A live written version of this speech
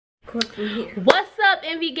What's up,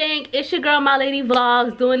 Envy Gang? It's your girl, MiladieV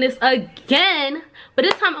Vlogs, doing this again. But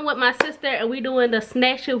this time I'm with my sister and we doing the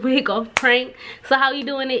snatch your wig off prank. So how we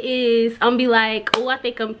doing it is, I'm be like, oh, I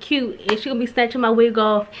think I'm cute. And she gonna be snatching my wig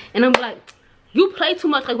off. And I'm like, you play too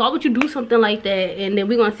much. Like, why would you do something like that? And then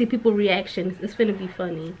we gonna see people's reactions. It's gonna be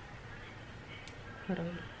funny. Hold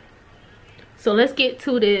on. So let's get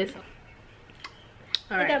to this.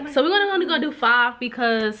 Alright, so we're only gonna do 5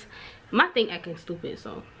 because my thing acting stupid,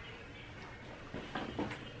 so.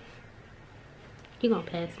 He gonna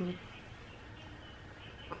pass me.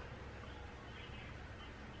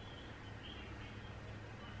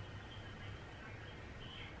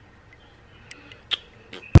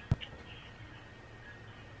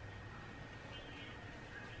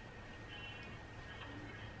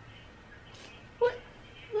 What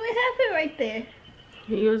happened right there?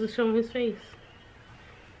 He wasn't showing his face.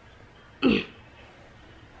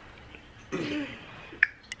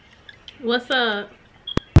 What's up?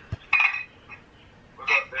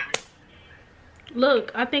 What's up, baby?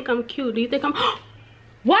 Look, I think I'm cute. Do you think I'm...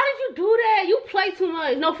 Why did you do that? You play too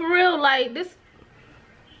much. No, for real, like this.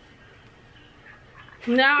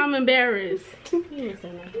 Now I'm embarrassed. Be man, because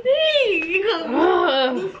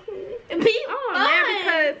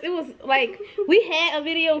it was like we had a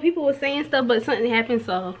video, people were saying stuff, but something happened,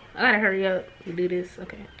 so I gotta hurry up and do this.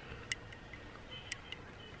 Okay.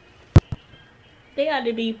 They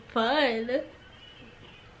gotta be fun.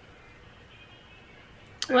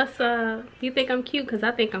 What's up? You think I'm cute? Because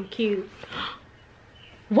I think I'm cute.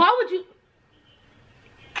 Why would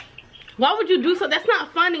you do so? That's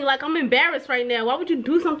not funny. Like, I'm embarrassed right now. Why would you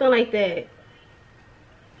do something like that?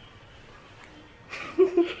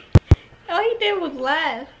 All he did was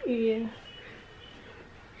laugh. Yeah.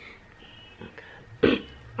 Okay.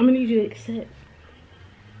 I'm gonna need you to accept.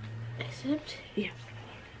 Accept? Yeah.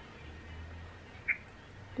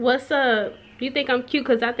 What's up? You think I'm cute?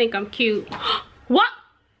 Because I think I'm cute. What?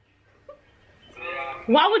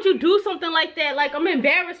 Why would you do something like that? Like, I'm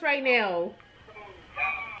embarrassed right now.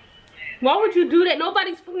 Why would you do that?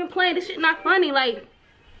 Nobody's fucking playing. This shit not funny. Like,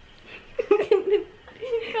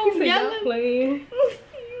 Don't yell at playing.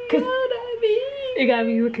 It gotta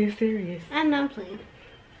be looking serious. I'm not playing.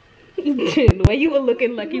 The way you were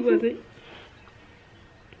looking like he wasn't.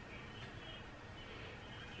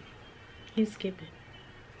 He's skipping.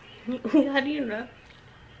 How do you know?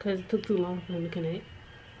 Because it took too long for him to connect.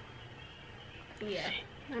 Yeah,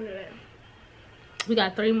 I know that. We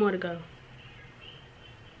got 3 more to go.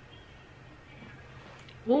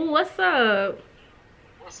 Ooh, what's up?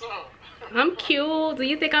 What's up? I'm cute. Do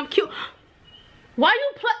you think I'm cute? Why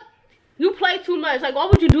you play too much? Like, why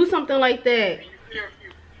would you do something like that?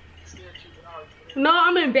 No,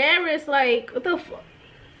 I'm embarrassed. Like, what the fuck?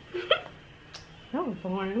 That was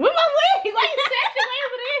boring. Where's my wig? Why you snatching way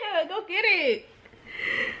over there? Go get it.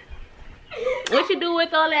 What you do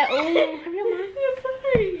with all that? Oh, I'm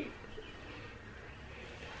sorry.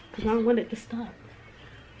 Cause I don't want it to stop.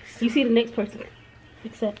 You see the next person.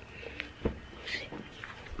 Except.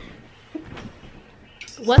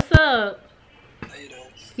 What's up? How you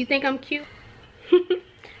doing? You think I'm cute?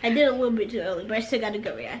 I did a little bit too early, but I still got a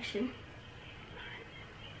good reaction.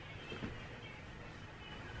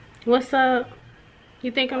 What's up?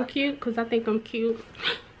 You think I'm cute? Cause I think I'm cute.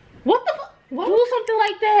 What the fuck? Why do something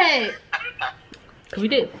like that? We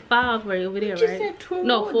did 5 right over there, You right? said 2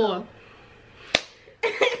 No, more,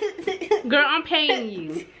 4. Girl, I'm paying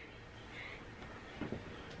you.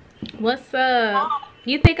 What's up?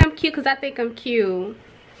 You think I'm cute? Cause I think I'm cute.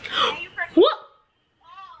 What?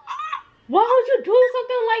 Why would you do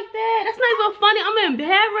something like that? That's not even funny. I'm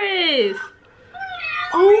embarrassed.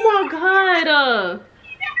 Oh my god.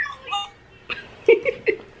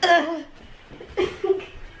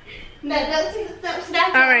 No, don't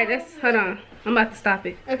snatch. Alright, let's hold on. I'm about to stop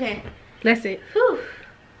it. Okay. That's it. Whew.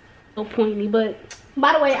 So pointy, but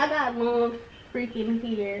by the way, I got long freaking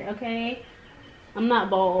hair, okay? I'm not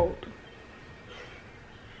bald.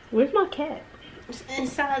 Where's my cat? It's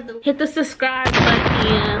inside the. Hit the subscribe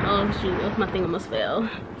button. Oh shoot, that's my thing almost fell.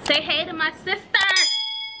 Say hey to my sister.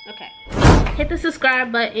 Okay. Hit the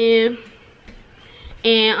subscribe button.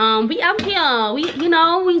 And we out here. We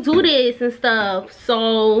do this and stuff.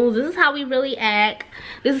 So this is how we really act.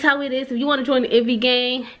 This is how it is. If you want to join the Envy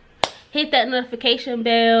Gang, hit that notification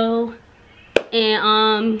bell.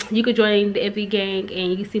 And you could join the Envy Gang and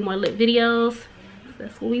you can see more lit videos.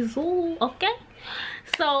 That's what we do, okay?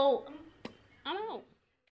 So